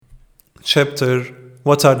Chapter: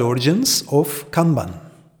 What are the origins of Kanban?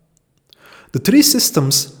 The three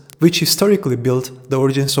systems which historically built the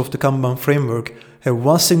origins of the Kanban framework have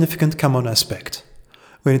one significant common aspect.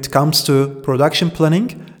 When it comes to production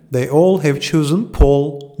planning, they all have chosen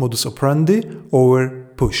pull modus operandi over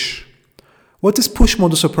push. What is push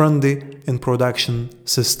modus operandi in production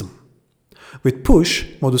system? With push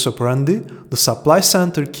modus operandi, the supply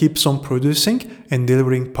center keeps on producing and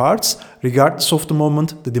delivering parts regardless of the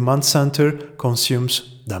moment the demand center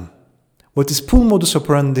consumes them. What is pull modus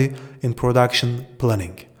operandi in production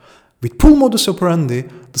planning? With pull modus operandi,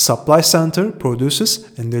 the supply center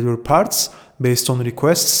produces and delivers parts based on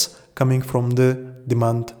requests coming from the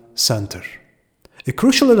demand center. A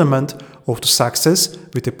crucial element of the success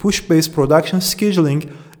with a push-based production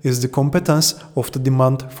scheduling is the competence of the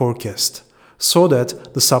demand forecast, so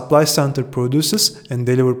that the supply center produces and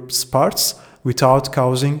delivers parts without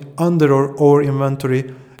causing under or over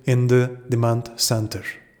inventory in the demand center.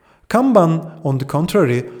 Kanban, on the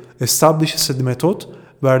contrary, establishes a method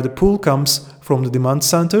where the pull comes from the demand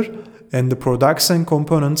center and the products and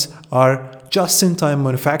components are just-in-time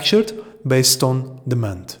manufactured based on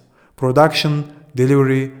demand. Production,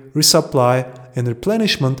 delivery, resupply, and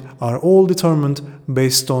replenishment are all determined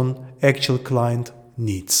based on actual client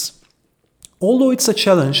needs. Although it's a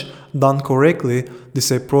challenge, done correctly,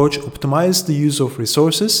 this approach optimizes the use of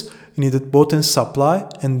resources needed both in supply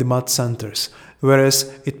and demand centers,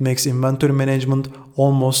 whereas it makes inventory management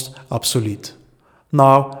almost obsolete.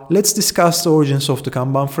 Now, let's discuss the origins of the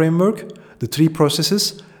Kanban framework, the three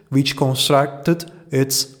processes which constructed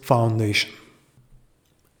its foundation.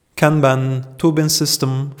 Kanban two-bin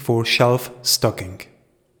system for shelf stocking.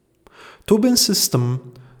 Two-bin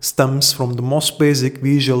system stems from the most basic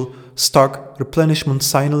visual stock replenishment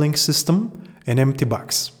signaling system, an empty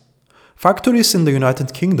box. Factories in the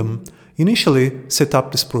United Kingdom initially set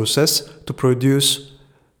up this process to produce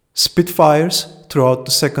Spitfires throughout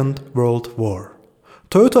the Second World War.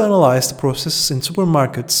 Toyota analyzed the processes in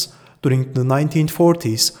supermarkets during the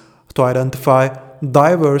 1940s to identify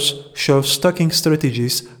diverse shelf stocking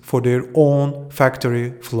strategies for their own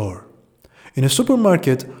factory floor. In a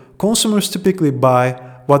supermarket, consumers typically buy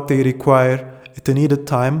what they require at the needed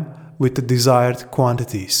time with the desired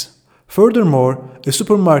quantities. Furthermore, a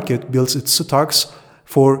supermarket builds its stocks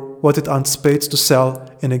for what it anticipates to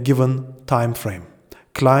sell in a given time frame.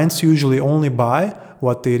 Clients usually only buy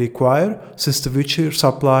what they require since the future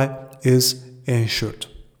supply is ensured.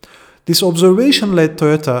 This observation led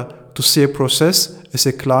Toyota to see a process as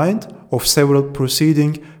a client of several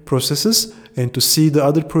preceding processes and to see the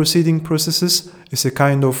other preceding processes as a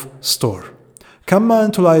kind of store. Kanban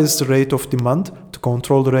utilizes the rate of demand to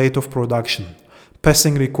control the rate of production,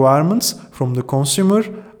 passing requirements from the consumer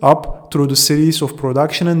up through the series of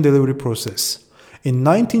production and delivery process. In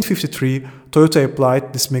 1953, Toyota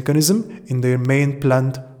applied this mechanism in their main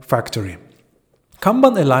plant factory.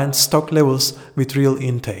 Kanban aligns stock levels with real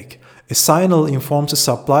intake. A signal informs the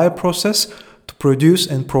supplier process to produce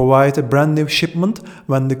and provide a brand new shipment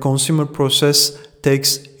when the consumer process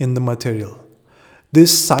takes in the material.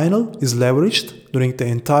 This signal is leveraged during the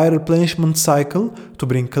entire replenishment cycle to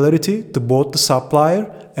bring clarity to both the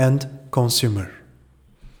supplier and consumer.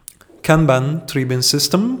 Kanban three-bin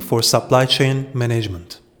system for supply chain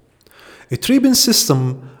management. A three-bin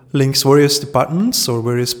system links various departments or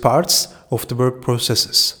various parts of the work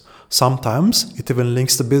processes. Sometimes it even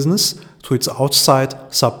links the business to its outside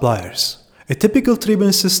suppliers. A typical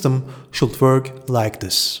three-bin system should work like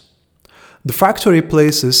this. The factory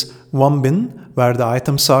places one bin where the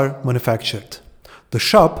items are manufactured. The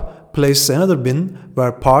shop places another bin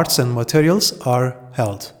where parts and materials are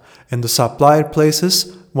held, and the supplier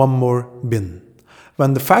places one more bin.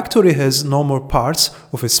 When the factory has no more parts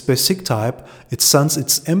of a specific type, it sends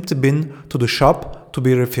its empty bin to the shop to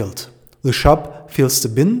be refilled. The shop fills the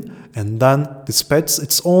bin and then dispatches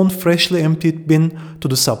its own freshly emptied bin to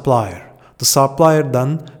the supplier. The supplier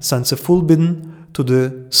then sends a full bin to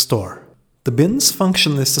the store. The bins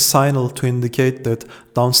function as a signal to indicate that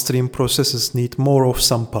downstream processes need more of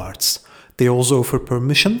some parts. They also offer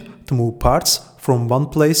permission to move parts from one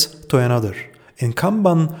place to another. In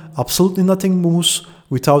Kanban, absolutely nothing moves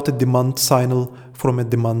without a demand signal from a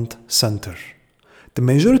demand center. The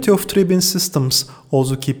majority of three-bin systems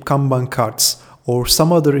also keep Kanban cards or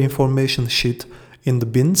some other information sheet in the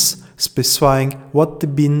bins specifying what the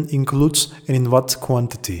bin includes and in what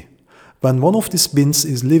quantity. When one of these bins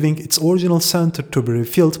is leaving its original center to be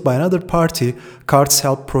refilled by another party, cards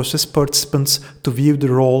help process participants to view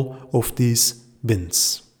the role of these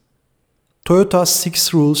bins. Toyota's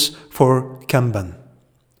 6 rules for Kanban.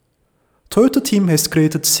 Toyota team has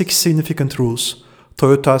created 6 significant rules.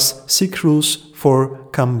 Toyota's 6 rules for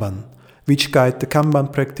Kanban, which guide the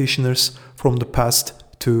Kanban practitioners from the past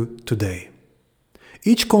to today.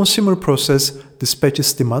 Each consumer process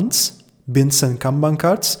dispatches demands, bins and Kanban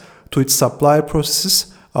cards to its supplier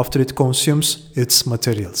processes after it consumes its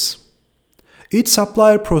materials. Each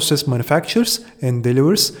supplier process manufactures and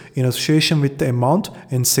delivers in association with the amount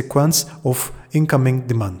and sequence of incoming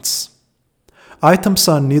demands. Items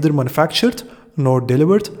are neither manufactured nor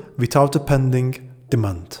delivered without a pending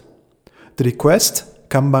demand. The request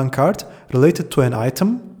Kanban card related to an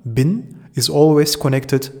item, bin, is always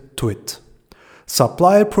connected to it.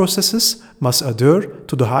 Supplier processes must adhere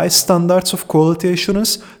to the highest standards of quality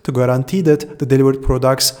assurance to guarantee that the delivered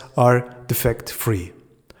products are defect-free.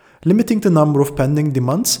 Limiting the number of pending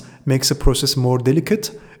demands makes a process more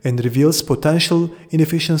delicate and reveals potential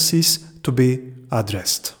inefficiencies to be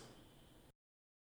addressed.